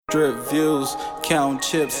Drip views, count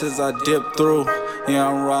chips as I dip through. Yeah,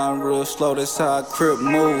 I'm riding real slow, that's how I crip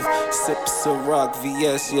move. Sips of rock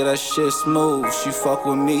VS, yeah, that shit smooth. She fuck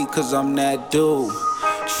with me cause I'm that dude.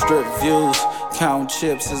 Strip views, count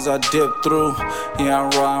chips as I dip through. Yeah, I'm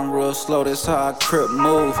riding real slow, that's how I crip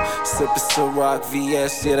move. Sips of rock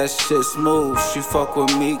VS, yeah, that shit smooth. She fuck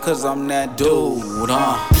with me cause I'm that dude.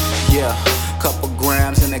 Yeah. Couple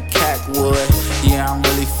grams in the cackwood. Yeah, I'm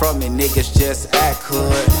really from it, niggas just act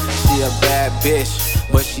hood. She a bad bitch,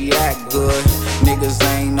 but she act good. Niggas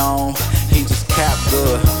ain't on, he just cap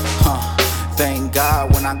good. Thank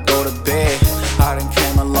God when I go to bed, I done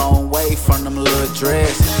came a long way from them little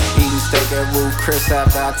dreads. Eating steak at Ruth Chris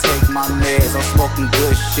after I take my meds. I'm smoking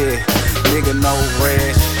good shit, nigga no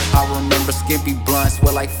rest. I remember skimpy blunts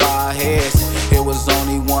with like 5 heads. It was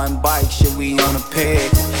only one bike, shit we on the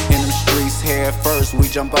pegs. In them streets head first, we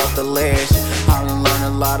jump off the ledge. I done learned a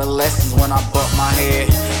lot of lessons when I bumped my head.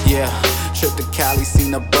 Yeah, trip to Cali,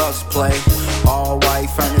 seen the Bucks play. All white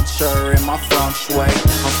furniture in my feng shui.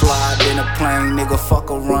 I'm fly in a plane, nigga, fuck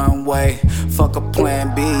a runway. Fuck a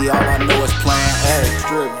plan B, all I know is plan A.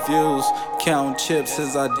 Strip views, count chips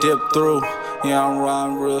as I dip through. Yeah, I'm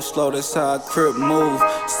riding real slow, that's how I crip move.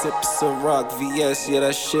 Sips of rock VS, yeah,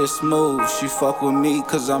 that shit smooth. She fuck with me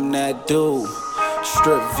cause I'm that dude.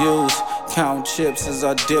 Strip views, count chips as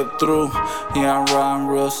I dip through. Yeah, I'm riding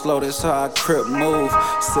real slow, that's how I crip move.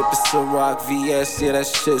 Sips of rock VS, yeah, that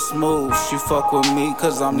shit smooth. She fuck with me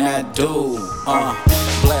cause I'm that dude.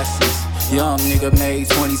 Blessings, young nigga made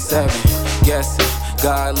 27. Guessing,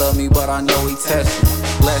 God love me, but I know he testing.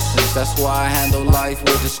 Lessons, that's why I handle life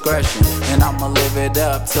with discretion. And I'ma live it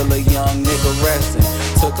up till a young nigga resting.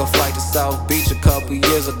 Took a flight to South Beach a couple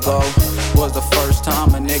years ago. Was the first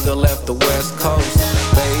time a nigga left the West Coast.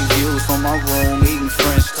 Bay views from my room, eating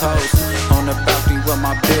French toast. On the balcony with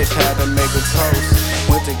my bitch, had to make a toast.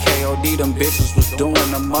 Went to KOD, them bitches was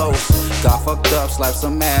doing the most. Got fucked up, slapped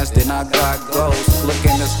some ass, then I got ghosts. Look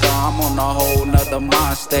in the sky, I'm on a whole nother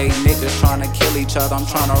mind state. Niggas tryna kill each other, I'm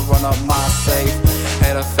tryna run up my safe.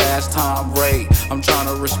 At a fast time rate, I'm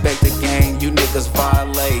tryna respect the game, you niggas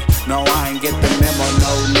violate. No, I ain't get the memo,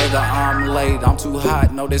 no nigga, I'm late. I'm too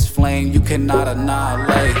hot, know this flame, you cannot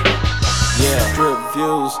annihilate. Yeah, strip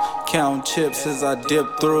views, count chips as I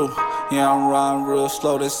dip through. Yeah, I'm riding real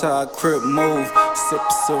slow, that's how I crip move.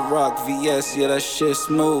 Sips of rock VS, yeah, that shit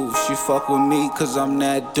smooth. She fuck with me cause I'm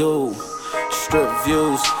that dude. Strip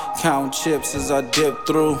views, count chips as I dip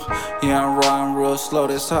through. Yeah, I'm riding real slow,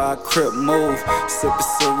 that's how I crip move.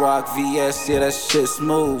 Sips of rock VS, yeah, that shit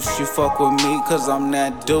smooth. She fuck with me cause I'm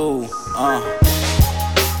that dude.